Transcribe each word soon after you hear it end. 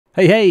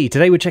Hey,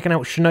 today we're checking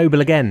out Chernobyl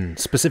again,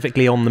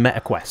 specifically on the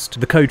Meta Quest.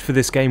 The code for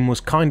this game was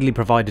kindly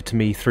provided to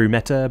me through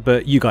Meta,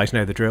 but you guys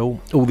know the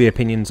drill. All the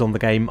opinions on the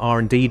game are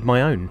indeed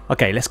my own.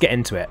 Okay, let's get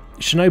into it.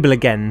 Chernobyl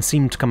again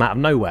seemed to come out of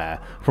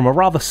nowhere, from a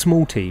rather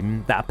small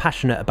team that are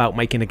passionate about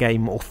making a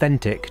game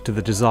authentic to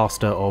the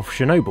disaster of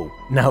Chernobyl.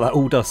 Now that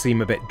all does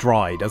seem a bit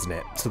dry, doesn't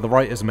it? So the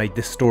writers made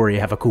this story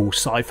have a cool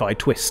sci-fi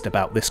twist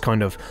about this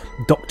kind of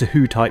Doctor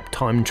Who type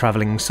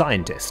time-travelling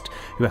scientist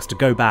who has to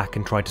go back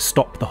and try to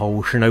stop the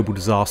whole Chernobyl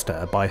disaster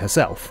by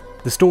herself.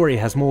 The story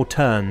has more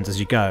turns as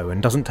you go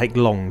and doesn't take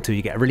long till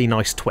you get a really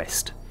nice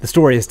twist. The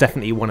story is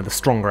definitely one of the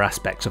stronger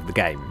aspects of the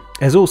game.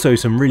 There's also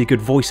some really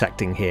good voice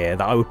acting here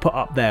that I would put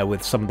up there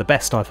with some of the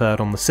best I've heard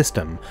on the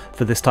system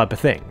for this type of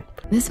thing.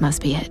 This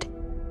must be it.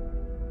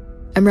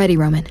 I'm ready,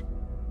 Roman.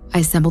 I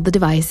assembled the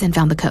device and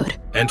found the code.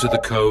 Enter the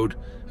code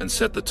and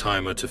set the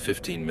timer to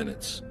 15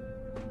 minutes.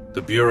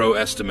 The Bureau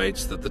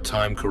estimates that the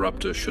time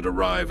corruptor should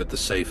arrive at the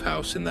safe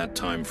house in that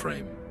time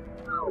frame.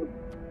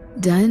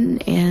 Done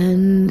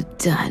and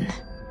done.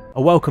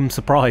 A welcome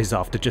surprise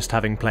after just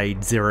having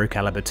played Zero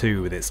Caliber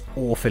 2 with its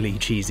awfully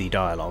cheesy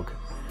dialogue.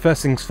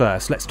 First things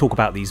first, let's talk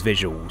about these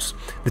visuals.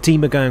 The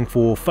team are going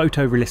for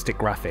photorealistic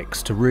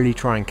graphics to really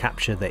try and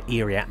capture the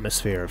eerie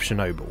atmosphere of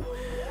Chernobyl.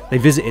 They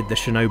visited the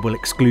Chernobyl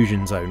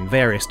exclusion zone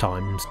various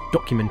times,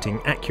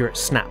 documenting accurate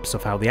snaps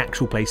of how the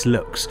actual place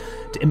looks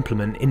to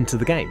implement into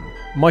the game.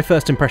 My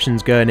first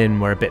impressions going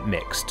in were a bit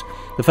mixed.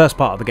 The first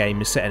part of the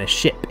game is set in a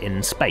ship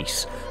in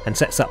space and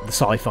sets up the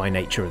sci-fi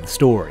nature of the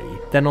story.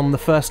 Then on the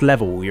first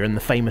level you're in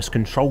the famous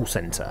control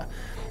centre.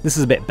 This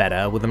is a bit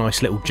better, with a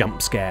nice little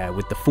jump scare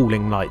with the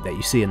falling light that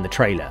you see in the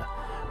trailer.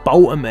 But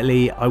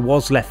ultimately I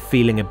was left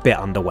feeling a bit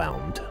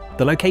underwhelmed.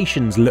 The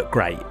locations look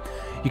great.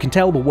 You can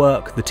tell the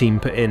work the team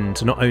put in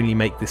to not only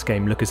make this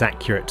game look as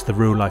accurate to the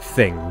real life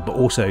thing, but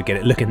also get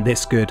it looking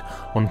this good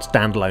on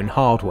standalone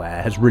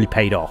hardware has really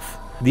paid off.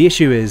 The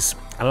issue is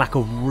a lack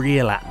of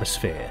real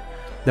atmosphere.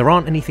 There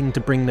aren't anything to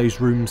bring those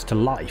rooms to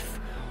life,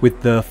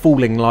 with the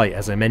falling light,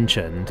 as I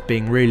mentioned,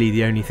 being really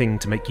the only thing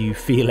to make you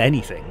feel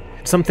anything.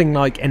 Something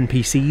like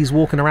NPCs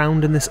walking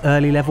around in this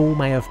early level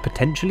may have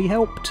potentially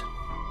helped.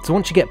 So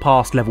once you get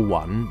past level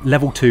 1,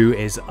 level 2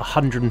 is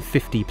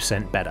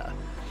 150% better.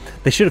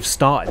 They should have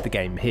started the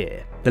game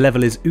here. The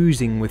level is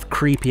oozing with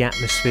creepy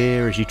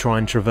atmosphere as you try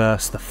and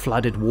traverse the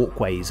flooded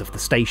walkways of the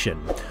station,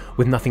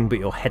 with nothing but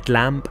your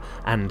headlamp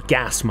and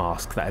gas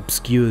mask that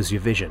obscures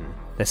your vision.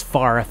 There's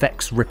fire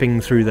effects ripping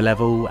through the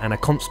level and a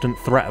constant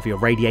threat of your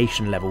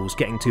radiation levels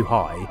getting too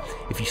high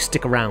if you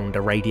stick around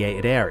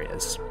irradiated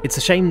areas. It's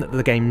a shame that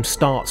the game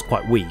starts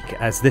quite weak,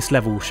 as this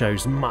level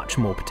shows much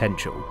more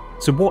potential.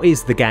 So what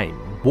is the game?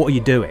 What are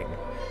you doing?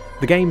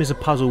 The game is a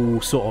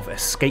puzzle sort of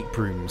escape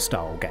room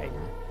style game.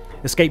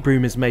 Escape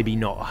room is maybe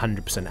not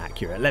 100%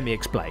 accurate, let me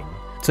explain.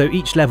 So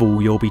each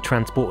level you'll be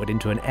transported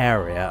into an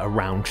area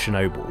around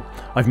Chernobyl.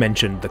 I've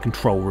mentioned the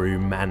control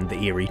room and the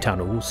eerie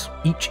tunnels.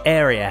 Each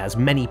area has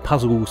many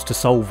puzzles to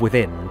solve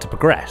within to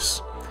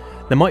progress.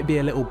 There might be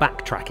a little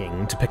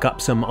backtracking to pick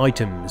up some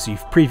items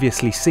you've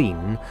previously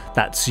seen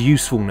that's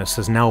usefulness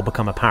has now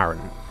become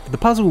apparent. The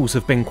puzzles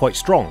have been quite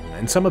strong,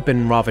 and some have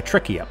been rather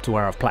tricky up to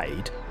where I've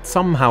played.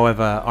 Some,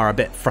 however, are a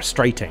bit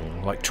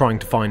frustrating, like trying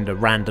to find a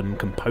random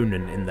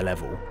component in the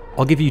level.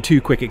 I'll give you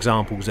two quick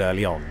examples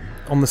early on.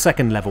 On the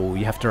second level,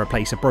 you have to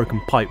replace a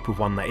broken pipe with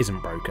one that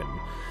isn't broken.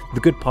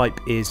 The good pipe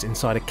is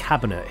inside a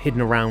cabinet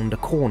hidden around a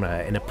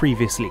corner in a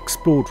previously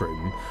explored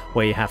room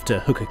where you have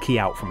to hook a key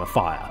out from a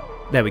fire.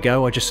 There we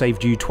go, I just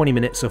saved you 20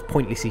 minutes of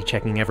pointlessly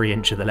checking every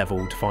inch of the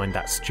level to find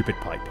that stupid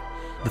pipe.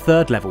 The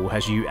third level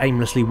has you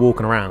aimlessly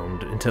walking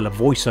around until a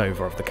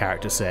voiceover of the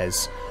character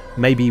says,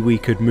 "Maybe we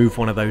could move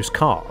one of those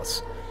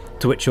cars,"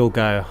 to which you'll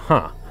go,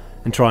 huh,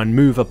 and try and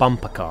move a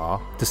bumper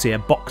car to see a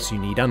box you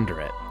need under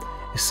it.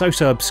 It's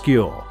so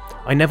obscure.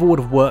 I never would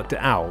have worked it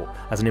out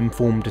as an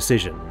informed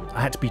decision.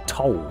 I had to be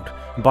told,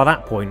 and by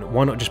that point,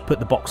 why not just put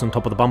the box on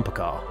top of the bumper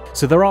car?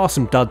 So there are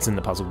some duds in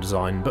the puzzle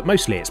design, but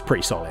mostly it's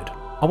pretty solid.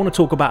 I want to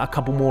talk about a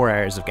couple more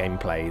areas of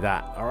gameplay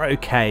that are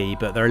okay,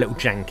 but they're a little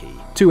janky.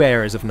 Two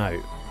areas of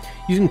note.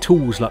 Using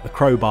tools like the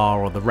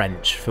crowbar or the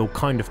wrench feel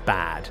kind of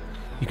bad.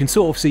 You can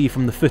sort of see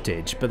from the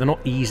footage, but they're not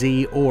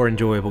easy or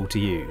enjoyable to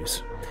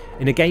use.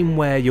 In a game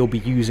where you'll be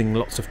using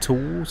lots of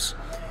tools,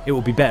 it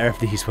would be better if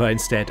these were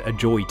instead a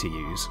joy to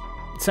use.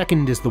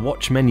 Second is the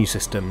watch menu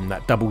system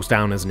that doubles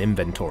down as an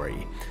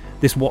inventory.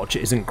 This watch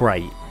isn't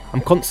great.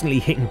 I'm constantly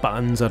hitting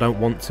buttons I don't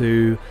want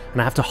to,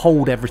 and I have to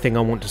hold everything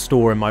I want to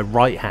store in my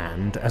right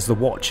hand as the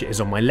watch is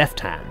on my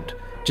left hand.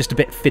 Just a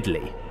bit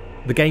fiddly.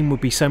 The game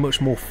would be so much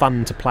more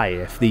fun to play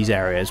if these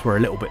areas were a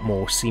little bit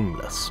more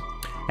seamless.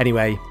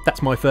 Anyway,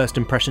 that's my first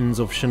impressions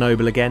of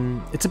Chernobyl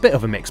again. It's a bit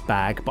of a mixed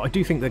bag, but I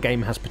do think the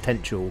game has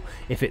potential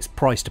if it's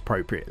priced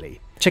appropriately.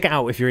 Check it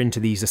out if you're into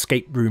these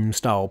escape room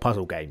style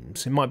puzzle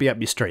games. It might be up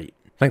your street.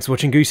 Thanks for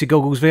watching Goosey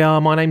Goggles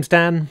VR, my name's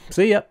Dan.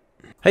 See ya!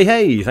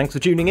 Hey, thanks for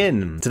tuning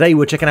in. Today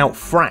we're checking out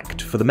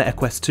Fracked for the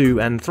MetaQuest 2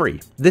 and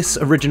 3. This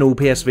original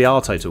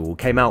PSVR title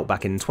came out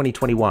back in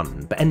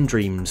 2021, but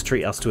N-Dreams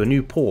treat us to a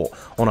new port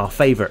on our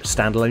favourite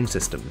standalone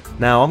system.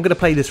 Now I'm going to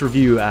play this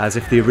review as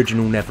if the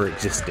original never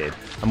existed,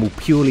 and will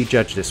purely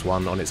judge this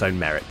one on its own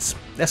merits.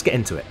 Let's get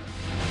into it.